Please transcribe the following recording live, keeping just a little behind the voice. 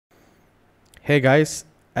Hey guys,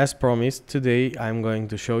 as promised, today I'm going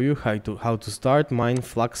to show you how to start mine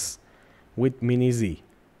FLUX with miniZ.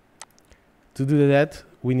 To do that,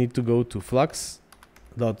 we need to go to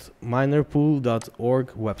flux.minerpool.org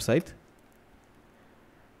website.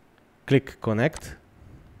 Click connect.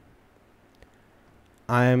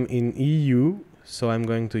 I am in EU, so I'm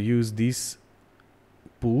going to use these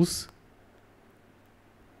pools.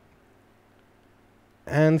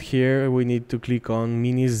 And here we need to click on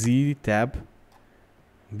miniZ tab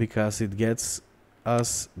because it gets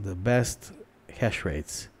us the best hash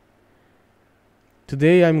rates.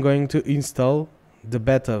 Today I'm going to install the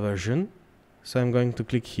beta version, so I'm going to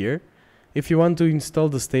click here. If you want to install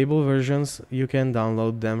the stable versions, you can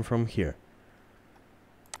download them from here.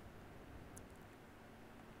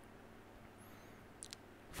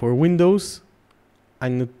 For Windows, I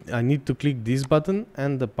need to click this button,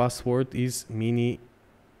 and the password is mini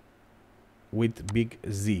with big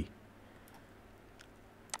Z.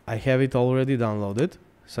 I have it already downloaded,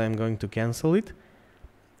 so I'm going to cancel it.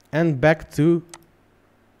 And back to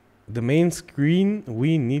the main screen,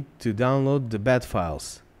 we need to download the bat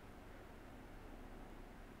files.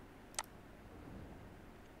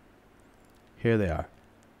 Here they are.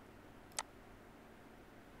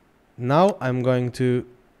 Now I'm going to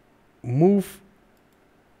move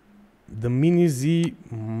the miniZ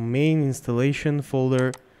main installation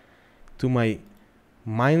folder to my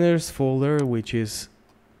miners folder, which is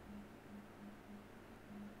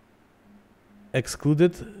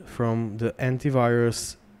excluded from the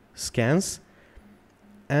antivirus scans,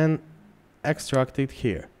 and extract it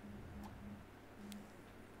here.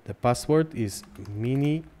 The password is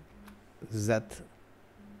miniZ,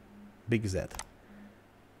 big Z.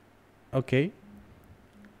 Okay.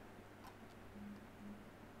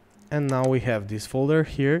 And now we have this folder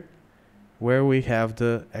here where we have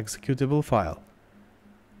the executable file.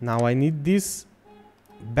 Now I need these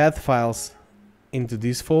bat files into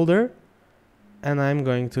this folder, and I'm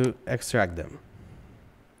going to extract them.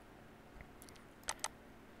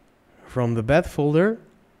 From the bat folder,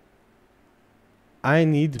 I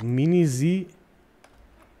need miniZ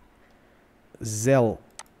zel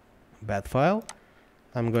bat file.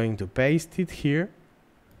 I'm going to paste it here,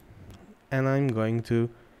 and I'm going to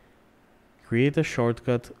create a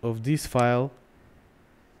shortcut of this file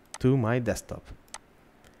to my desktop.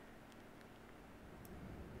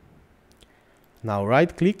 Now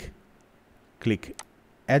right click, click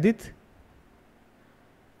edit,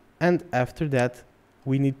 and after that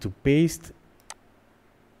we need to paste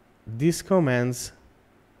these commands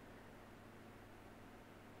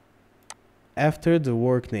after the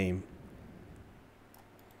work name.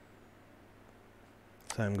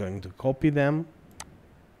 So I'm going to copy them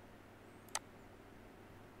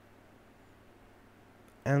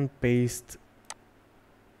and paste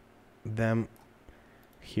them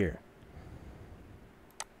here.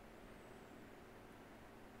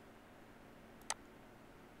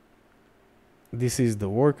 This is the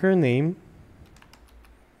worker name,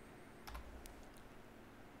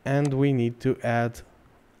 and we need to add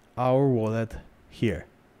our wallet here.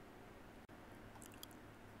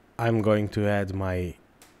 I'm going to add my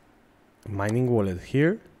mining wallet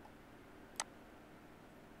here.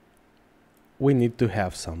 We need to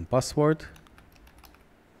have some password,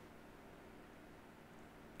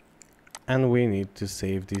 and we need to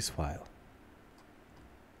save this file.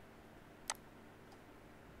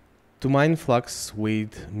 To mine FLUX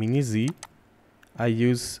with miniZ, I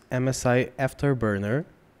use MSI Afterburner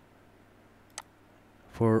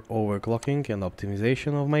for overclocking and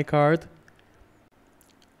optimization of my card.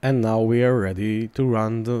 And now we are ready to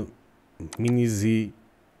run the miniZ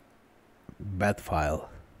bat file.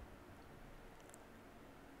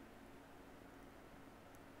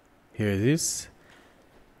 Here it is.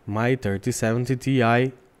 My 3070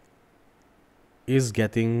 Ti is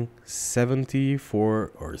getting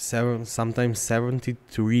 74 or sometimes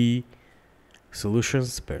 73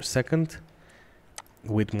 solutions per second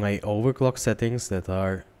with my overclock settings that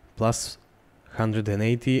are plus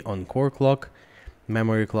 180 on core clock,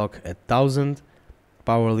 memory clock at 1000,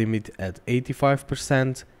 power limit at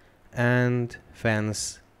 85%, and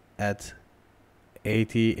fans at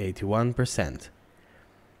 81%.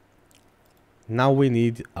 Now we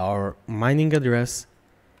need our mining address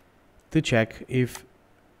to check if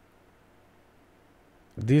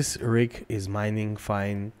this rig is mining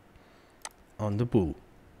fine on the pool.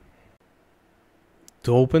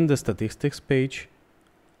 To open the statistics page,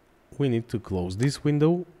 we need to close this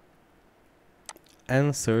window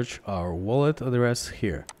and search our wallet address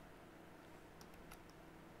here.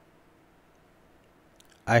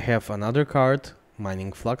 I have another card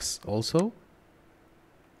mining FLUX also,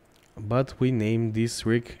 but we name this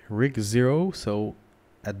rig 0, so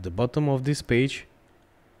at the bottom of this page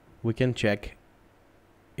we can check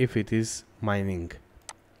if it is mining.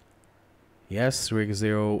 Yes, rig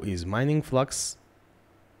 0 is mining FLUX,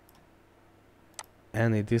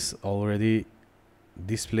 and it is already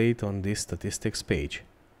displayed on this statistics page.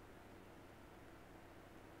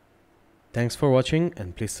 Thanks for watching,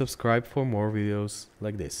 and please subscribe for more videos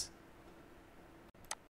like this.